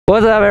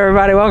What's up,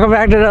 everybody? Welcome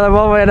back to another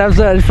moment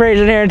episode of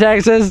Freezing here in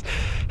Texas.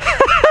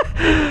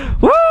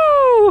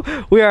 Woo!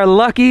 We are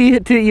lucky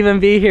to even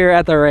be here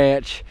at the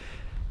ranch.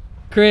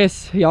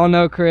 Chris, y'all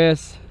know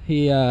Chris.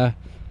 He's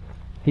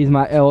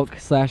my elk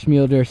slash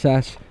mule deer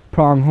slash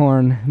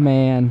pronghorn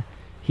man.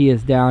 He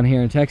is down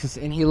here in Texas,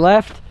 and he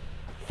left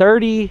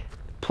 30+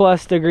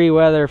 degree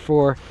weather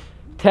for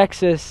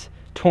Texas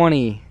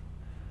 20,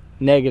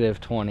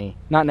 negative 20,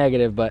 not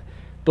negative, but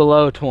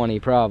below 20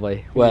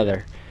 probably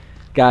weather.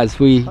 Guys,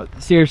 we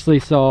seriously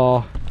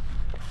saw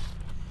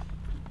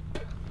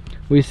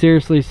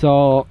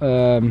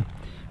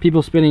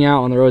people spinning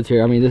out on the roads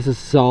here. I mean, this is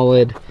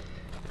solid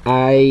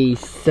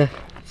ice. It's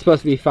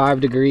supposed to be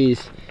 5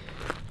 degrees,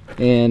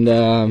 and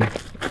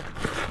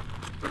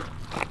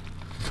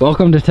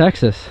welcome to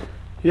Texas.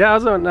 Yeah, I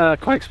wasn't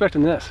quite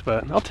expecting this,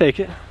 but I'll take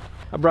it.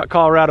 I brought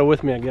Colorado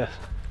with me, I guess.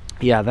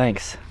 Yeah,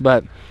 thanks.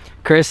 But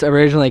Chris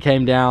originally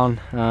came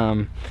down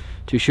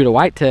to shoot a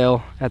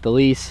whitetail at the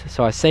lease,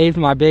 so I saved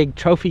my big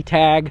trophy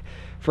tag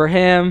for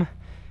him,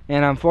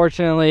 and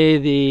unfortunately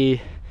the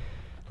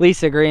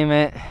lease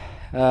agreement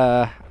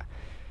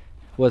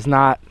was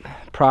not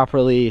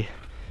properly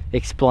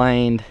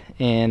explained,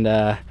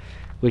 and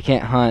we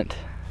can't hunt.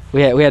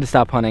 We had to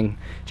stop hunting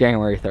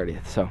January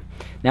 30th. So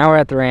now we're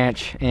at the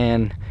ranch,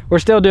 and we're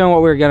still doing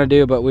what we were gonna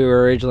do, but we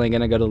were originally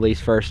gonna go to the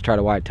lease first, try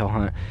to whitetail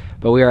hunt,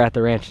 but we are at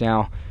the ranch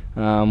now.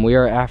 We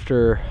are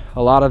after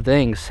a lot of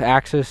things: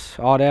 axis,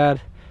 aoudad,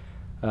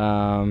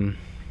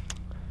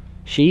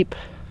 sheep,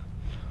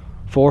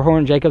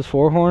 four-horn, Jacob's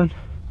four-horn.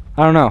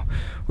 I don't know.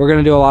 We're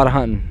gonna do a lot of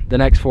hunting. The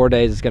next 4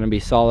 days is gonna be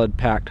solid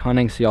packed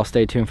hunting, so y'all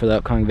stay tuned for the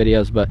upcoming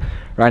videos. But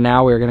right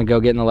now we're gonna go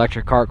get an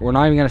electric cart. We're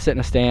not even gonna sit in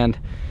a stand.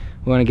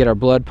 We want to get our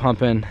blood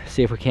pumping,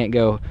 see if we can't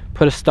go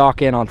put a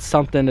stalk in on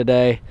something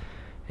today.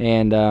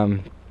 And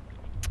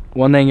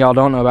one thing y'all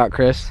don't know about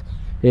Chris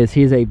is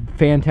he's a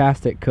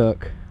fantastic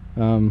cook.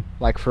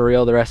 Like, for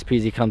real, the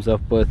recipes he comes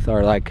up with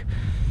are like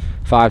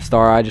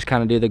 5-star. I just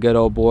kind of do the good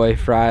old boy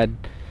fried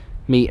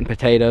meat and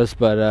potatoes,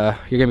 but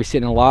you're gonna be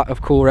seeing a lot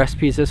of cool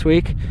recipes this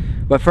week.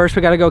 But first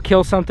we got to go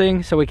kill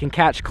something so we can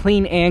catch,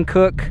 clean, and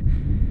cook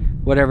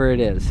whatever it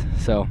is.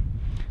 So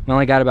we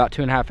only got about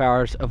 2.5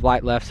 hours of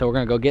light left, so we're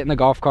gonna go get in the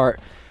golf cart.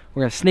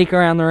 We're gonna sneak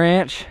around the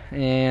ranch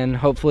and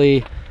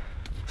hopefully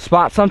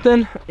spot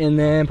something, and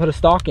then put a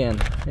stalk in,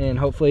 and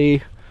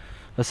hopefully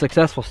a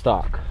successful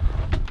stalk.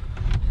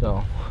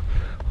 So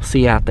we'll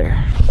see you out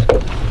there.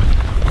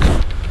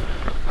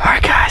 All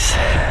right, guys,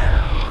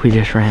 we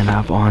just ran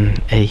up on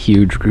a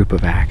huge group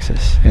of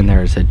axis, and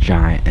there's a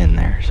giant in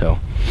there, so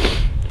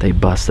they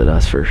busted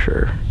us for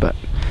sure. But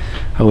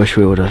I wish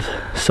we would have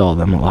saw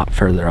them a lot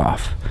further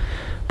off.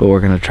 But we're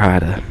gonna try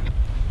to,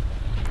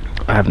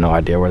 I have no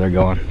idea where they're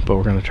going, but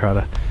we're gonna try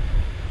to,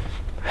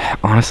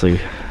 honestly,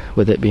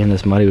 with it being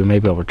this muddy, we may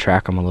be able to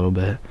track them a little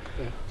bit.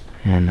 Yeah.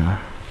 And there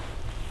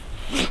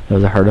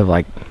was a herd of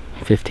like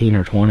 15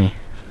 or 20,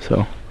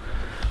 so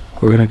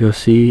we're gonna go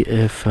see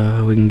if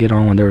we can get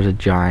on one. There was a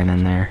giant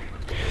in there,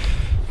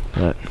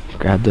 but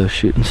grab those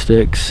shooting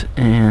sticks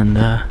and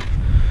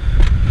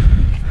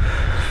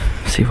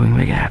see if we can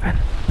make it happen.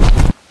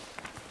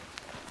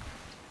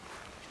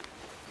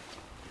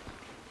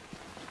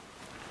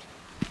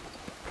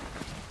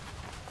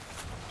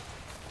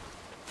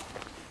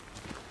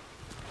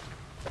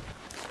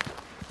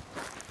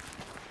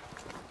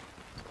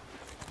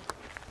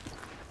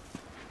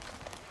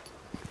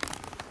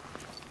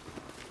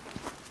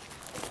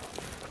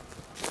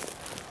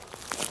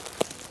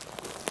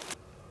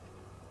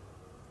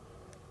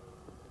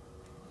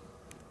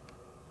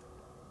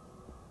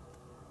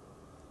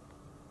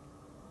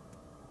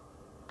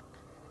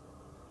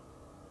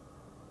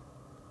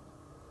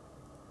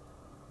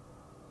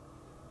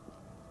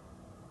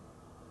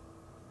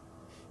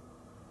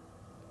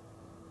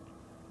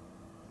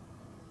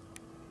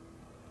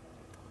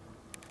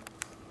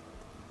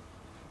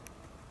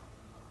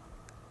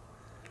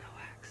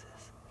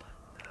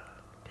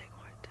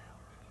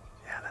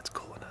 That's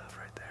cool enough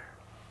right there.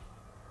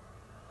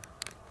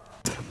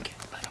 Let them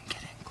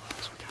get in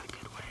close. We got a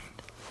good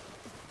wind.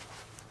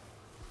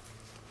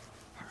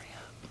 Hurry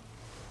up.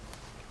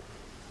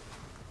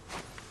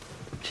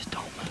 Just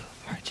don't move.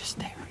 All right, just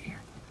stay right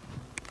here.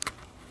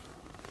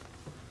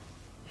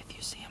 If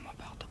you see them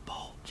about to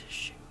bolt, just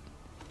shoot.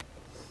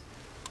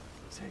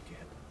 Say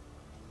again.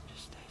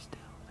 Just stay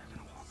still. They're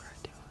gonna walk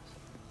right to us.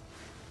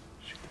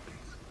 Shoot the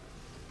piece.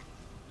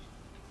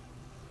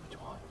 Which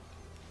one?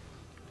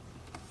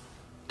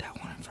 That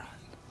one in front.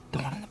 The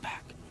one in the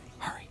back.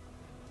 Hurry.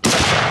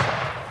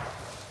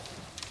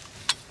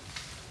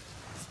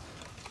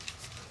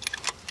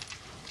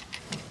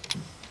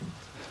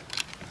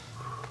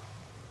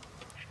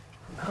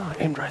 No, I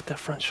aimed right at that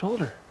front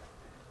shoulder.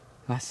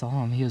 I saw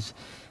him. He was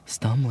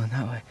stumbling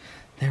that way.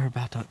 They were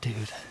about to,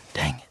 dude,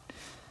 dang it.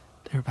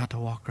 They were about to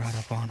walk right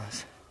up on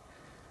us.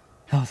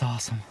 That was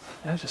awesome.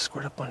 Yeah, I just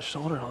squared up on his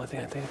shoulder, the only thing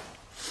I think.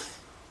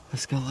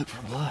 Let's go look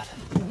for blood.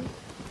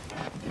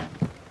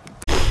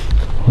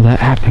 Well, that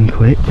happened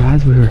quick,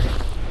 guys. We were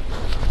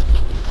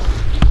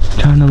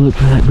trying to look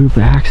for that group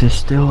of axes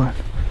still.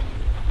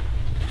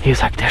 he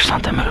was like, there's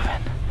something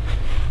moving.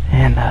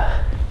 And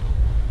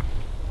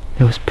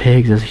it was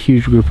pigs. It was a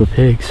huge group of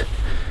pigs.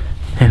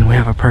 And we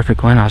have a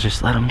perfect wind. I was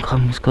just let them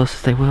come as close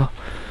as they will.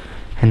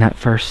 And that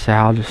first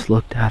sow just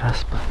looked at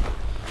us, but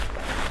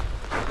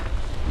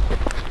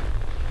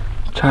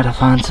try to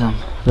find some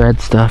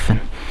red stuff and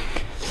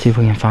see if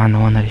we can find the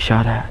one that he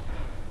shot at.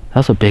 That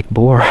was a big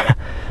boar.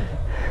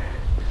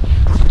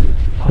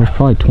 There's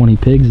probably 20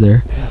 pigs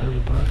there. Yeah, there's a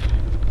bunch.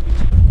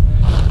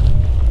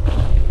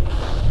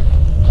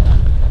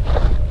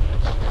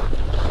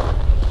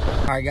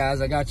 Alright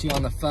guys, I got you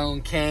on the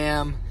phone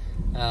cam.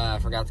 I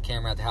forgot the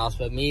camera at the house,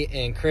 but me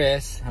and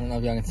Chris, I don't know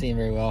if y'all can see him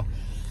very well,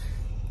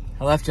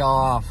 I left y'all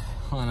off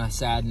on a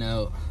sad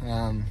note.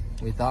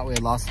 We thought we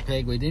had lost the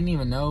pig. We didn't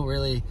even know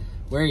really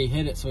where he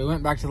hit it, so we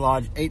went back to the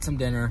lodge, ate some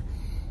dinner,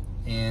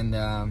 and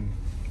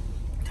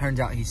turns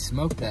out he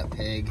smoked that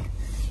pig.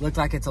 Looked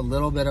like it's a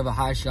little bit of a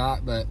high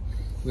shot, but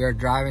we are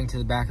driving to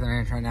the back of the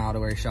ranch right now to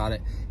where he shot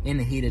it in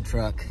the heated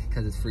truck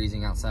because it's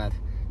freezing outside.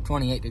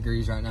 28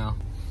 degrees right now.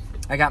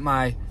 I got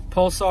my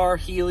Pulsar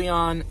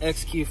Helion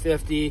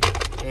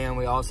XQ50, and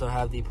we also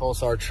have the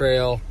Pulsar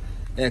Trail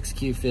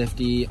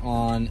XQ50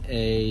 on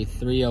a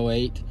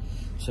 308.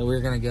 So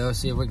we're gonna go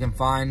see if we can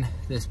find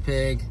this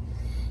pig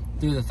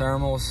through the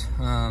thermals.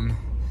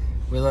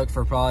 We looked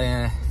for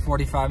probably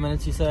 45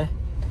 minutes, you say?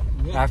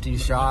 After you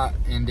shot,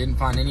 and didn't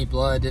find any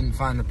blood, didn't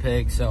find the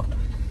pig. So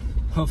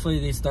hopefully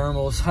these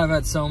thermals, I've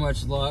had so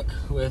much luck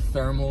with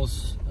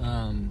thermals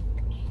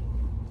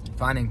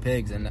finding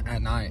pigs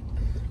at night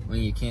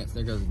when you can't,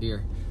 there goes a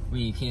deer,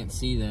 when you can't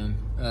see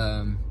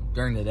them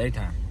during the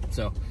daytime.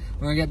 So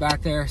we're gonna get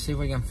back there, see if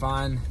we can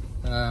find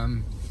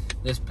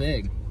this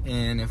pig.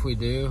 And if we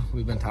do,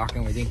 we've been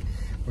talking, we think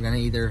we're gonna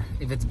either,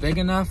 if it's big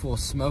enough, we'll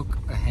smoke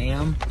a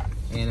ham.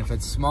 And if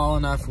it's small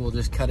enough, we'll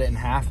just cut it in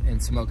half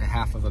and smoke a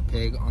half of a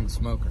pig on the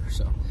smoker.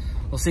 So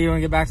we'll see you when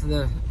we get back to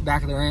the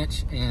back of the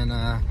ranch, and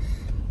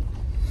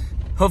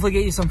hopefully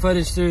get you some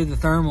footage through the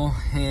thermal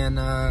and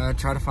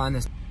try to find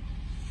this.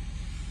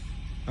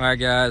 All right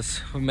guys,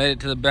 we made it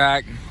to the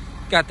back.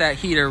 Got that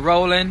heater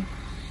rolling,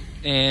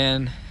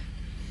 and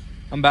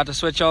I'm about to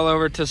switch all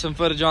over to some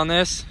footage on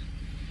this.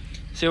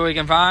 See what we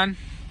can find.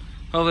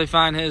 Hopefully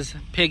find his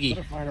piggy.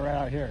 Better find it right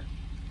out here.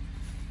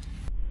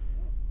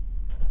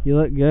 You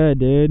look good,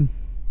 dude.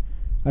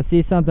 I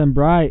see something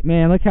bright.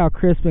 Man, look how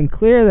crisp and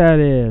clear that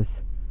is.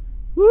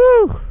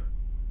 Woo!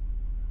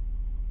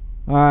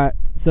 Alright,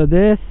 so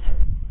this,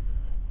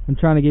 I'm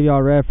trying to give y'all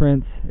a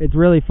reference. It's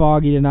really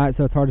foggy tonight,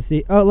 so it's hard to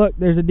see. Oh, look,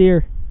 there's a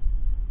deer.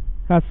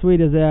 How sweet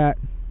is that?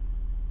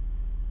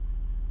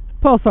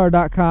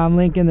 Pulsar.com,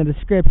 link in the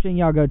description.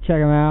 Y'all go check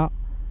them out.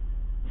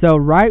 So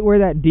right where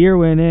that deer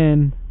went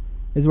in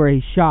is where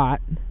he shot.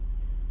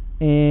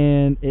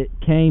 And it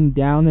came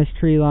down this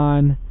tree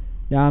line,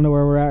 down to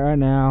where we're at right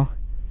now,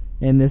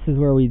 and this is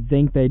where we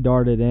think they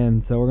darted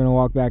in. So we're gonna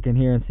walk back in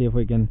here and see if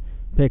we can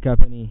pick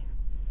up any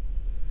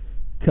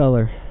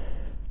color.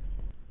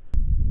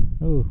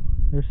 Oh,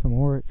 there's some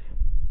oryx.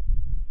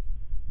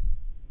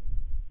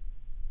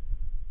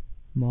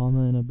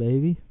 Mama and a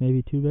baby,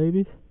 maybe two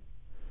babies.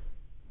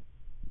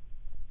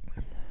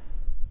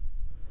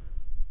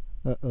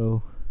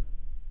 Uh-oh,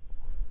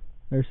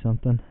 there's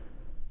something.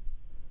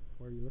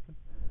 Where are you looking?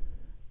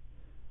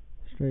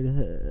 Straight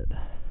ahead.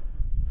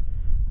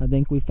 I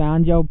think we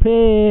found your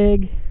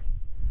pig.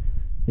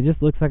 It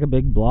just looks like a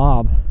big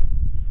blob.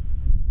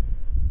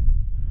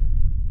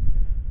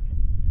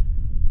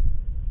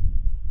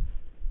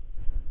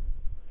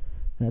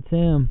 That's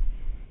him.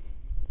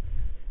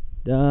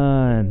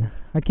 Done.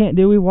 I can't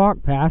do, we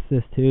walked past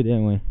this too,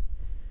 didn't we?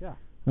 Yeah.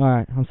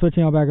 Alright, I'm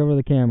switching all back over to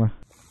the camera.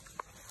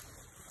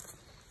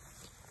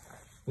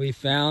 We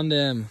found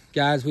him.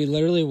 Guys, we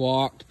literally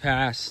walked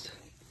past.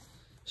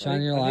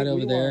 Shine your light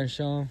over there and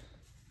show him.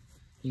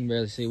 You can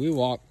barely see. We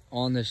walked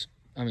on this,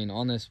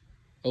 on this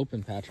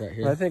open patch right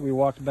here. I think we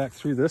walked back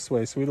through this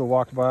way, so we'd have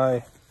walked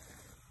by,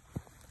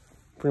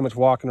 pretty much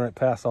walking right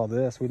past all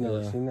this. We'd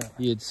never seen that.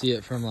 You'd see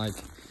it from like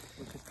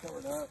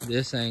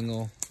this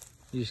angle.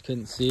 You just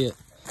couldn't see it.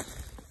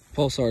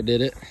 Pulsar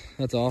did it.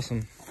 That's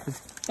awesome.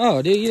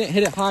 Oh, dude, you didn't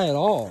hit it high at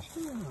all.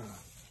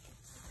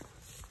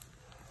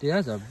 Dude,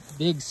 that's a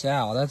big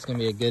sow. That's going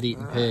to be a good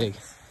eating pig.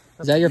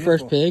 Is that your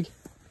first pig?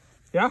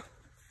 Yeah.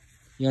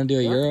 You want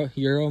to do a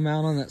Euro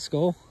mount on that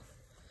skull?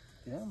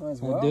 Yeah, might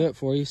as well. I'll do it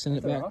for you, send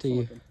it back to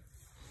you.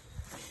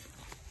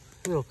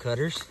 Little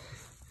cutters.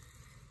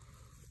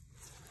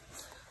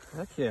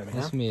 Heck yeah, man.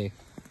 That's gonna be a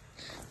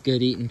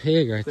good eating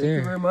pig right there. Thank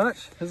you very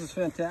much. This is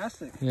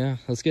fantastic. Yeah,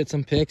 let's get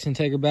some pics and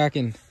take her back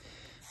and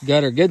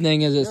gut her. Good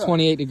thing is it's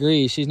 28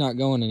 degrees. She's not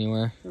going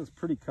anywhere. Those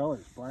pretty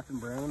colors, black and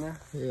brown in there.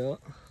 Yeah.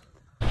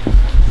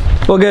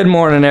 Well, good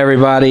morning,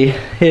 everybody.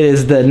 It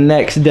is the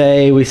next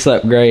day. We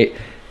slept great.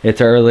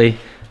 It's early.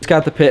 It's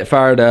got the pit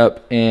fired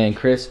up, and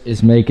Chris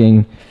is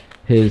making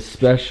his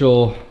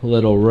special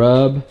little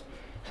rub.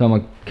 So I'm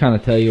gonna kind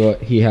of tell you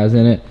what he has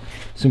in it.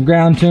 Some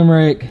ground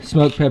turmeric,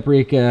 smoked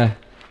paprika,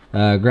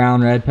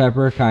 ground red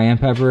pepper, cayenne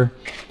pepper.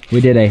 We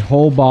did a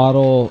whole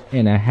bottle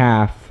and a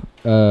half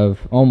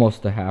of,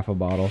 almost a half a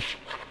bottle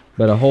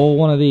but a whole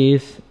one of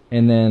these,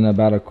 and then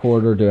about a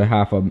quarter to a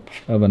half of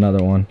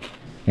another one.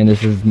 And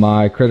this is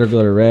my Critter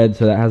Glitter Red,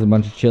 so that has a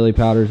bunch of chili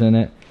powders in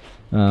it.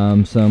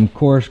 Some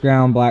coarse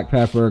ground black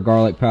pepper,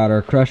 garlic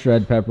powder, crushed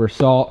red pepper,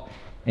 salt,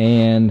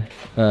 and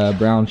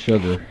brown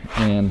sugar.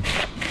 And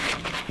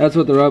that's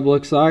what the rub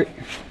looks like.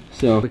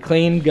 So we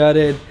cleaned,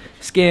 gutted,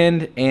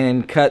 skinned,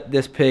 and cut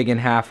this pig in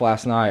half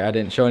last night. I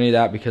didn't show any of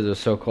that because it was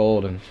so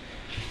cold and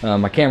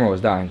my camera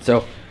was dying.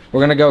 So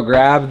we're gonna go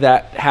grab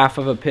that half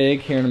of a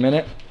pig here in a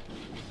minute.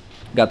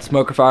 Got the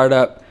smoker fired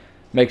up,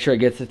 make sure it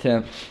gets the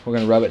temp. We're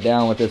gonna rub it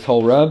down with this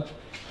whole rub,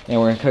 and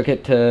we're gonna cook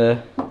it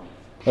to,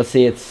 let's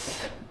see, it's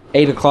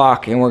 8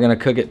 o'clock, and we're gonna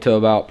cook it to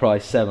about probably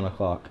 7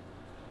 o'clock.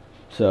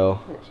 So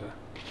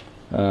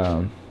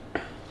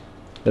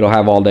it'll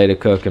have all day to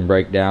cook and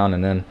break down,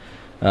 and then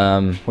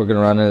we're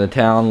gonna run into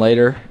town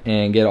later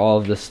and get all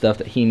of the stuff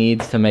that he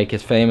needs to make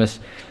his famous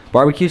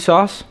barbecue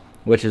sauce,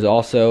 which is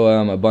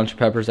also a bunch of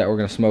peppers that we're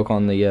gonna smoke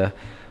on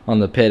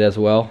the pit as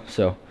well.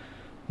 So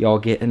y'all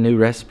get a new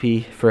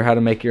recipe for how to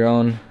make your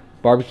own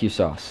barbecue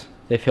sauce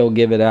if he'll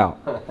give it out.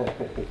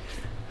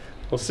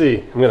 We'll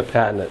see. I'm gonna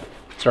patent it.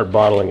 Start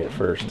bottling it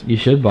first. You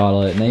should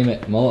bottle it. Name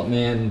it Mullet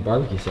Man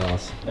barbecue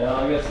sauce. Yeah,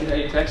 I gotta see how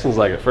you Texans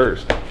like it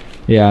first.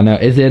 Yeah, I know.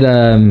 Is it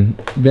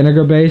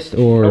vinegar based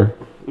or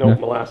nope,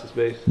 molasses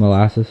based?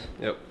 Molasses.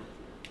 Yep.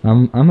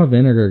 I'm a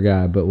vinegar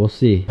guy, but we'll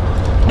see.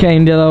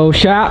 Came to the old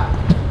shop.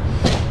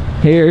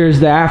 Here's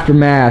the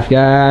aftermath,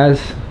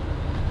 guys.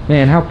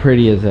 Man, how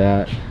pretty is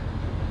that?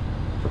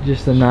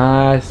 Just a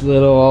nice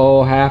little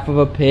old half of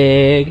a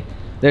pig.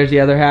 There's the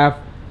other half.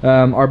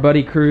 Our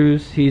buddy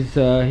Cruz, he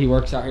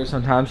works out here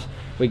sometimes.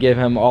 We give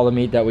him all the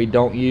meat that we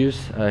don't use.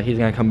 He's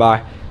gonna come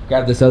by,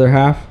 grab this other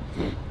half,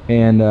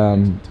 and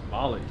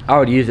I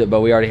would use it,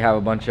 but we already have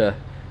a bunch of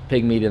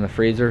pig meat in the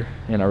freezer,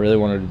 and I really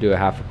wanted to do a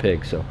half a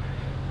pig, so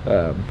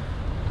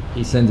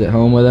he sends it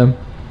home with him.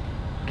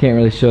 Can't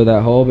really show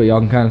that hole, but y'all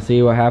can kind of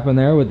see what happened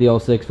there with the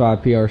old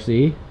 6.5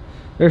 PRC.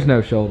 There's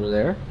no shoulder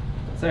there.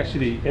 It's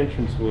actually the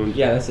entrance wound.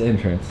 Yeah, that's the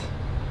entrance.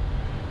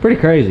 Pretty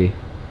crazy.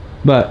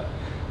 But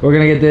we're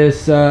gonna get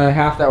this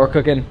half that we're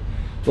cooking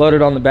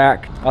loaded on the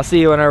back. I'll see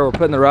you whenever we're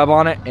putting the rub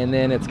on it, and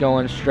then it's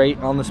going straight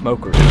on the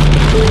smoker.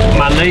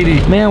 My lady.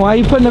 Man, why are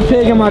you putting a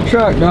pig in my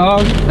truck,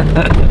 dog?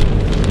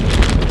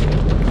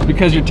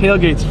 Because your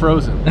tailgate's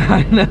frozen.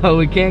 I know,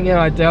 we can't get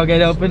my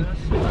tailgate open,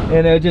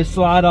 and it'll just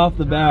slide off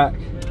the back.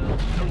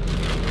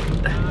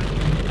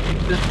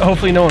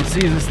 Hopefully no one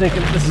sees this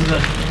thinking this is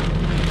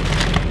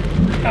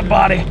a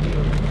body.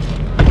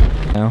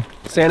 No.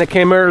 Santa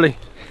came early,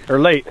 or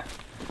late.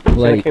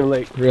 Santa came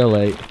late. Real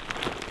late.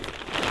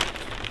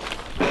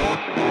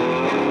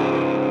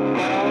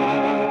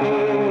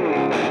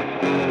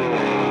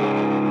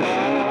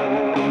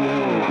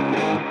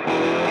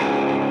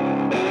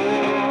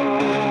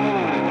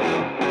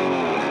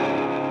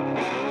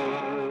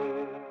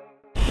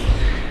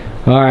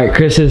 All right,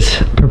 Chris is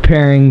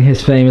preparing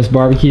his famous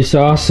barbecue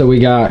sauce. So we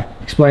got,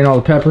 explain all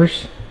the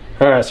peppers.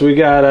 All right, so we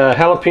got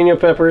jalapeno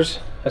peppers.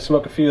 I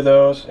smoke a few of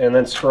those, and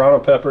then serrano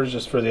peppers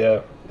just for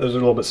the, those are a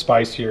little bit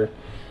spicier.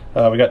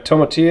 We got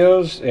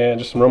tomatillos and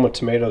just some Roma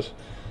tomatoes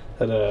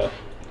that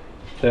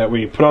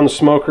we put on the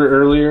smoker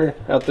earlier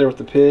out there with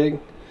the pig.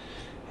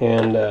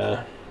 And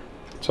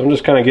so I'm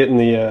just kind of getting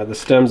the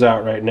stems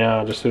out right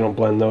now just so we don't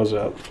blend those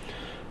up.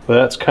 But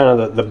that's kind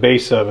of the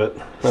base of it.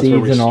 That's seeds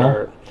where we and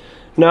start. all?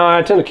 No,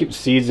 I tend to keep the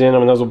seeds in. I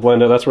mean, those will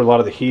blend up. That's where a lot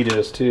of the heat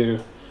is too.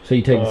 So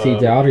you take the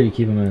seeds out, or you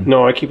keep them in?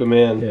 No, I keep them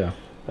in. Yeah.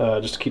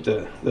 Just to keep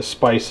the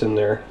spice in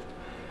there.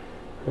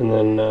 And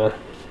then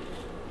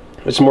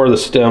it's more of the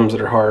stems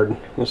that are hard.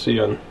 You'll see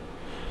on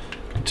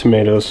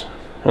tomatoes,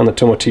 on the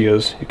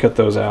tomatillos, you cut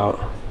those out.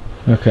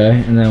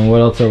 Okay, and then what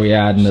else are we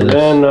adding to this?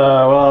 Then,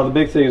 well, the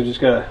big thing is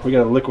we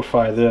gotta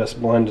liquefy this,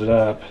 blend it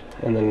up,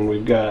 and then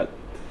we've got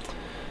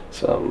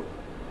some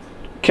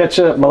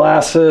ketchup,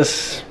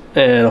 molasses,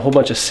 and a whole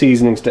bunch of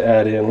seasonings to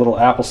add in. A little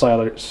apple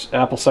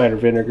cider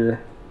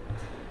vinegar,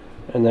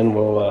 and then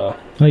we'll.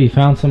 Oh, you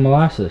found some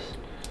molasses.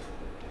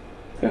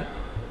 Yeah.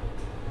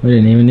 We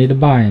didn't even need to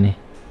buy any.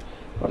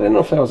 I didn't know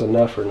if that was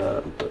enough or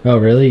not. But, oh,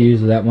 really? You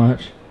use that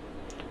much?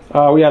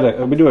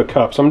 we do a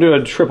cup, so I'm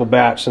doing a triple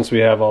batch since we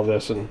have all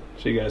this, and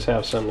so you guys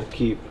have some to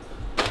keep.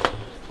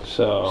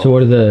 So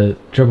what are the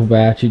triple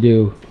batch? You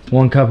do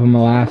 1 cup of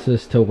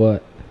molasses to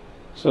what?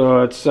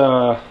 So it's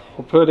we'll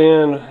put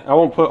in. I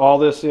won't put all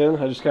this in.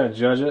 I just kind of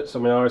judge it. So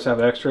I mean, I always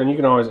have extra, and you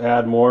can always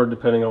add more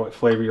depending on what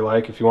flavor you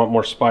like. If you want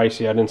more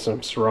spicy, add in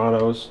some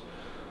serranos.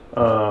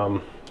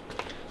 So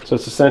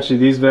it's essentially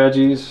these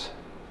veggies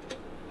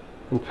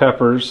and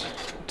peppers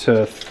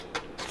to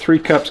 3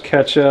 cups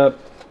ketchup,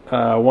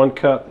 1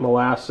 cup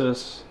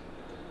molasses,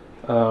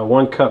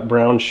 1 cup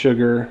brown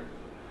sugar.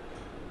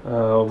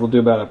 We'll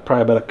do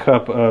probably about a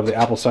cup of the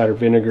apple cider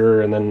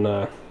vinegar, and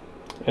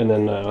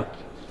then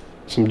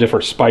some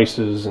different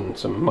spices and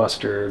some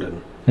mustard,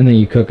 and then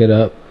you cook it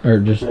up, or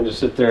just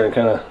sit there and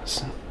kind of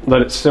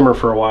let it simmer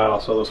for a while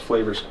so those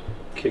flavors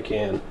kick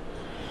in.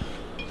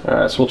 All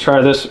right, so we'll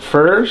try this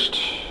first.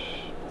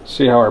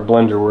 See how our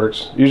blender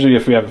works. Usually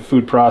if we have a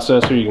food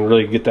processor, you can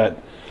really get that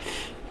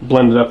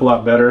blend it up a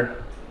lot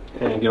better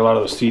and get a lot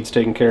of those seeds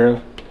taken care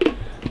of.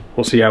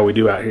 We'll see how we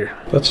do out here.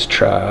 Let's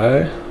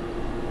try.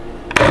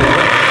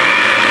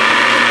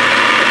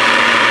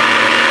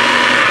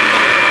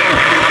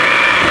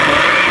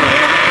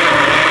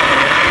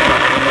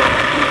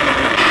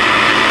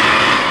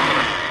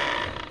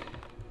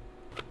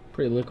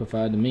 Pretty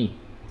liquefied to me.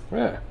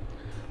 Yeah.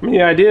 I mean,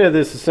 the idea of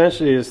this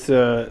essentially is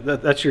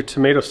that's your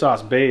tomato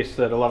sauce base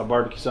that a lot of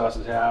barbecue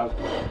sauces have.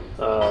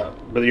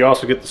 But you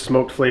also get the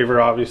smoked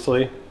flavor,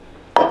 obviously.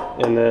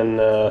 And then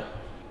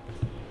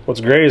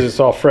what's great is it's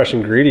all fresh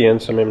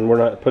ingredients. I mean, we're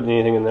not putting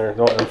anything in there.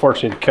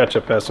 Unfortunately, the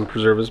ketchup has some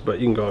preservatives, but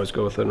you can always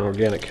go with an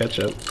organic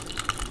ketchup.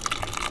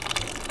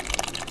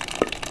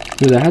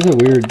 Dude, that has a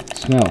weird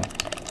smell.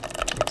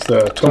 It's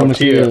the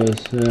tomatillo.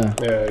 Yeah.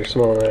 Yeah, you're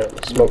smelling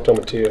that. Smoked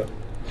tomatillo.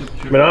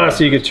 I mean,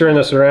 honestly, you could turn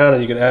this around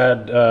and you could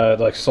add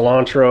like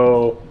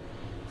cilantro.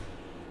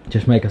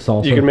 Just make a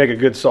salsa. You can make a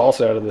good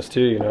salsa out of this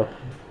too, you know.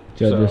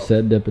 Judge just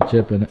said dip a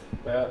chip in it.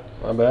 Yeah,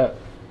 I bet.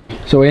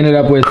 So we ended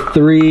up with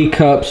 3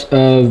 cups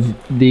of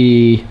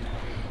the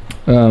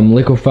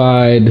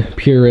liquefied,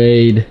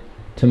 pureed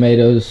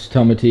tomatoes,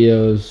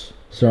 tomatillos,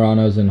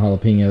 serranos, and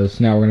jalapenos.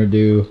 Now we're gonna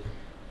do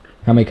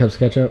how many cups of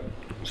ketchup?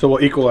 So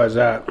we'll equalize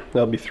that.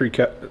 That'll be 3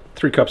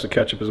 cups of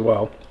ketchup as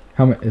well.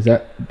 How many is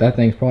that? That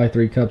thing's probably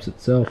 3 cups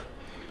itself.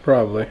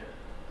 Probably.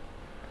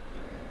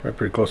 Right,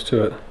 pretty close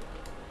to it.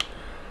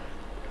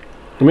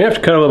 And we have to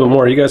cut a little bit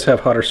more. You guys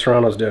have hotter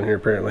serranos down here,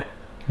 apparently.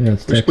 Yeah,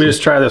 it's we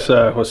just try this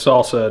with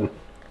salsa, and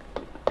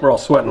we're all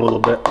sweating a little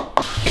bit.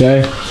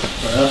 Okay.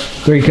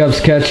 3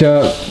 cups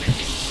ketchup,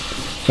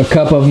 a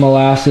cup of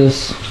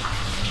molasses.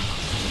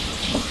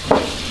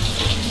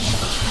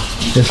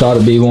 This ought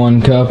to be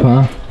 1 cup,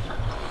 huh?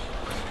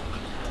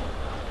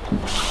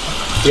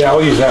 Yeah,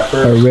 I'll use that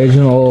first.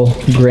 Original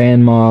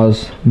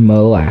grandma's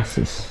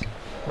molasses.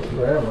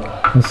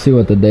 Grandma. Let's see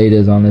what the date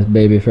is on this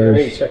baby Yeah,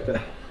 first. check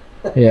that.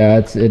 Yeah,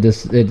 it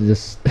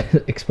just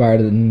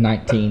expired in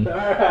 19. All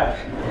right.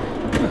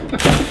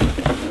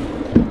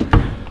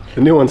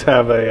 The new ones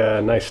have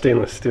a nice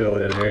stainless steel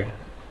in here.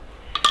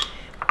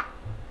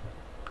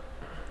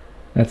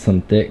 That's some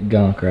thick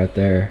gunk right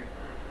there.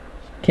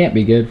 Can't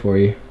be good for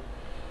you.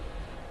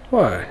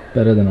 Why?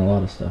 Better than a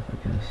lot of stuff, I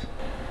guess.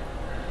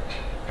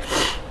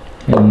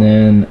 And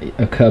then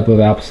a cup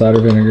of apple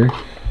cider vinegar.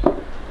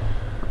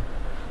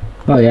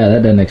 Oh yeah,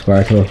 that doesn't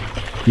expire till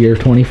year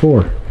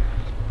 24.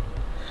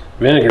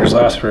 Vinegars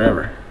last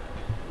forever.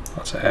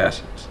 Lots of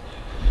acids.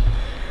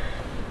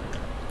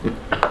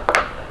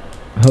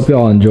 I hope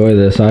y'all enjoy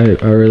this. I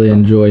really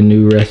enjoy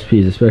new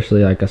recipes,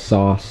 especially like a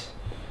sauce.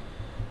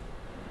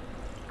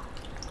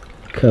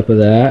 Cup of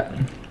that.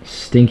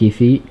 Stinky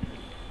feet.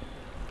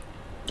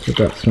 That's what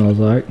that smells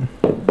like.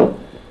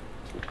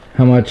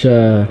 How much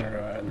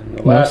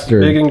The last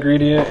big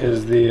ingredient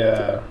is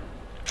the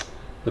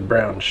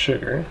brown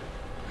sugar.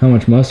 How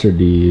much mustard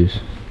do you use?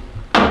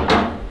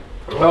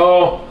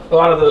 Oh, a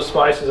lot of those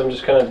spices I'm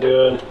just kind of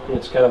doing.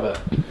 It's kind of a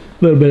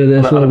little bit of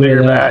this, a little bit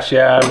of that. Bash,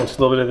 yeah. And it's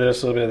a little bit of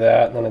this, a little bit of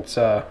that, and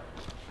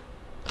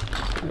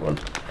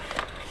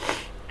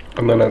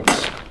then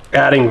it's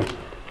adding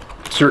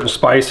certain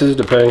spices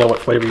depending on what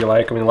flavor you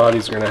like. I mean, a lot of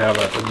these are going to have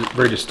a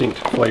very distinct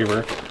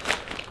flavor.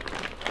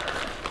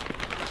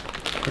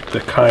 Like the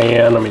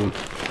cayenne, I mean,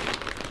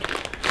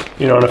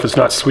 you know, and if it's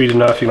not sweet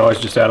enough, you can always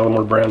just add a little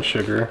more brown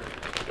sugar.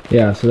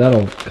 Yeah, so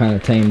that'll kind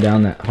of tame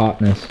down that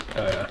hotness.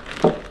 Oh yeah.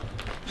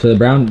 So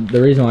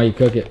the reason why you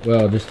cook it,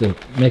 well, just to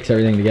mix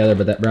everything together,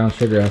 but that brown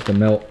sugar has to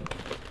melt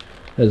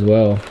as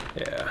well.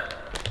 Yeah.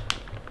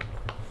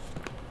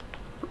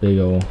 Big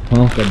old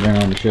hunk of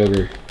brown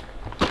sugar.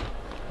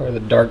 Or the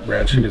dark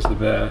brown sugar is the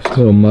best. A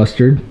little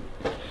mustard.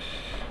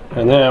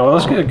 And then, well,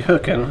 let's get it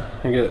cooking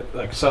and get it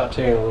like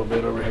sauteing a little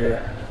bit over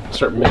here.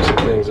 Start mixing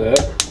things up.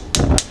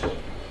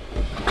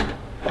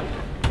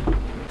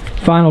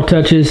 Final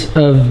touches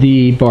of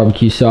the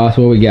barbecue sauce.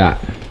 What we got?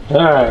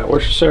 All right,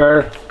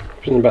 Worcestershire,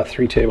 using about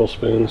 3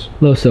 tablespoons.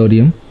 Low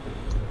sodium.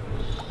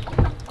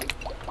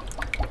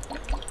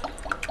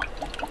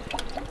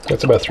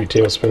 That's about 3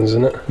 tablespoons,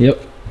 isn't it?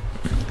 Yep.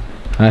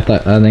 I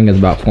think it's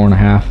about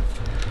 4.5.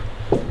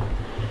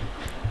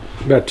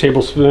 About a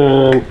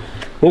tablespoon.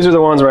 These are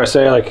the ones where I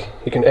say like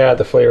you can add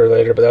the flavor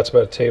later, but that's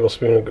about a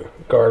tablespoon of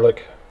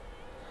garlic.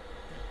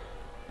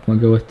 I'll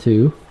go with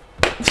 2.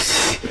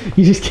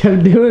 You just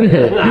kept doing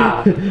it.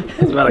 Nah,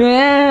 that's about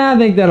I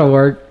think that'll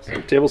work.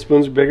 Some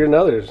tablespoons are bigger than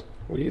others.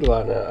 We eat a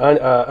lot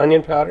now.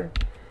 Onion powder.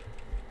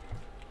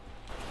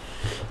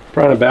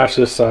 Probably in a batch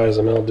this size,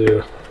 I mean, I'll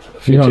do a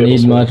few You don't need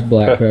tablespoons. much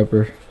black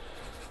pepper.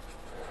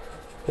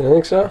 You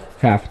think so?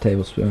 Half a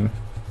tablespoon.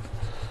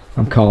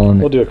 I'm calling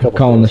it. We'll do a couple.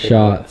 Calling the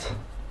shots.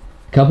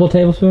 Couple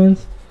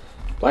tablespoons?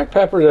 Black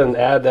pepper doesn't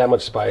add that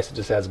much spice. It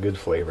just adds good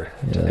flavor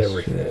to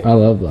everything. True. I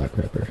love black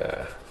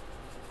pepper.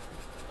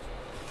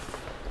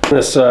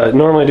 This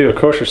normally do a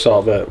kosher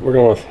salt, but we're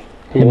going with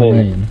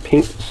Himalayan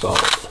pink salt.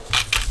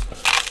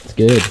 It's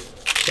good.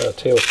 About a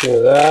tablespoon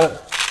of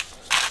that.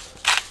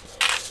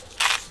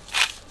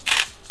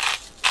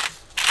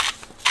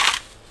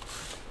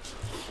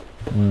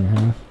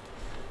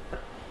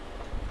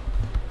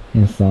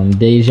 And some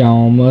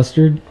Dijon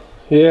mustard.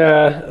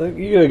 Yeah,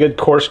 you get a good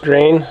coarse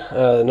grain.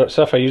 The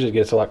stuff I usually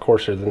get is a lot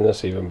coarser than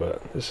this even,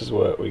 but this is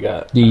what we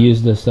got. Do you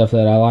use the stuff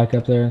that I like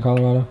up there in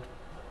Colorado?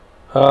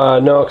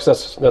 No,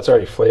 because that's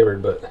already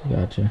flavored, but...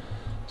 Gotcha.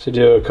 So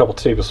do a couple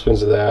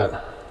tablespoons of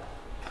that.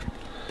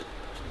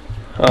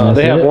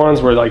 They have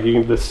ones where like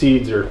the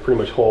seeds are pretty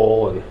much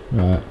whole, and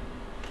right.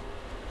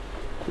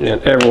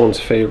 And everyone's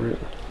favorite.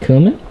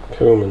 Cumin?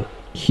 Cumin.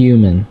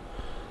 Cumin.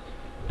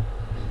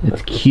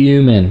 It's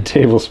cumin.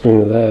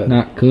 Tablespoon of that.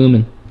 Not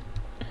cumin.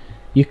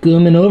 You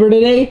cumin over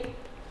today?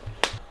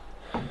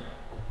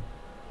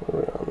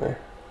 On there.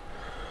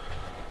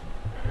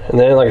 And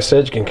then, like I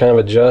said, you can kind of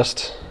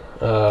adjust.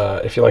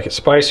 If you like it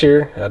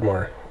spicier, add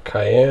more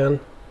cayenne.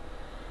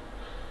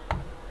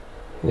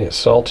 Need it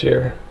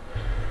saltier.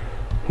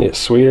 Need it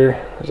sweeter.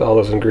 There's all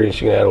those ingredients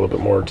you can add a little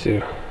bit more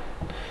to.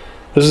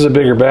 This is a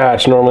bigger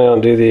batch. Normally I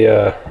don't do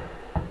the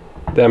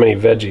that many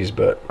veggies,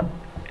 but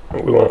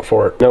we want it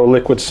for it. No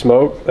liquid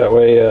smoke. That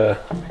way,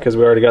 because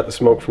we already got the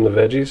smoke from the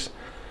veggies.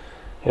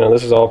 You know,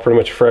 this is all pretty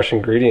much fresh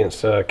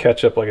ingredients.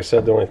 Ketchup, like I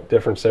said, the only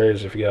difference there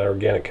is if you got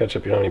organic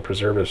ketchup, you don't have any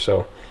preservatives.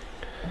 So,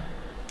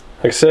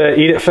 like I said,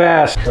 eat it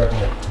fast.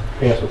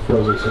 Pants with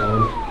frozen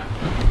salad.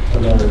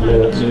 Another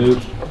minute,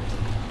 dude.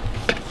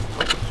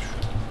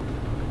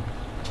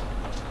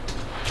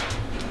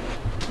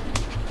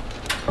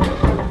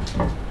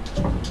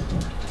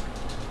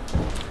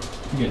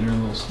 Getting her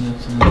little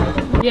sniffs in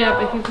there. Yeah,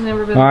 but he's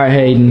never been. All right,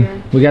 Hayden.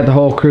 Here. We got the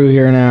whole crew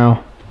here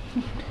now.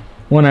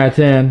 1 out of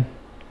 10.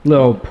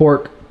 Little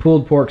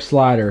pulled pork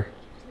slider.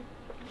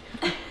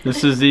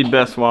 This is the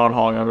best wild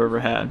hog I've ever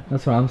had.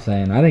 That's what I'm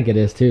saying. I think it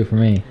is too for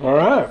me. All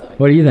right.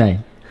 What do you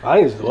think? I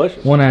think it's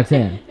delicious. 1 out of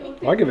 10.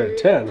 I'll give it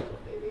a 10.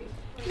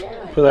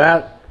 For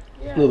that,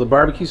 a little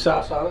barbecue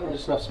sauce on it, and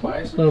just enough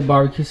spice. Little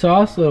barbecue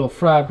sauce, little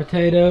fried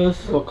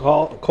potatoes. A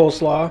little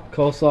coleslaw.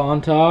 Coleslaw on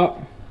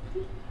top.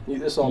 Eat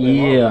this all day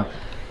long. Yeah.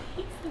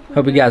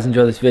 Hope you guys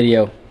enjoy this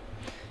video.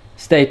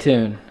 Stay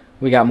tuned.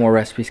 We got more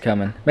recipes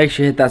coming. Make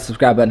sure you hit that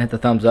subscribe button, hit the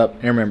thumbs up,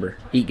 and remember,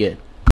 eat good.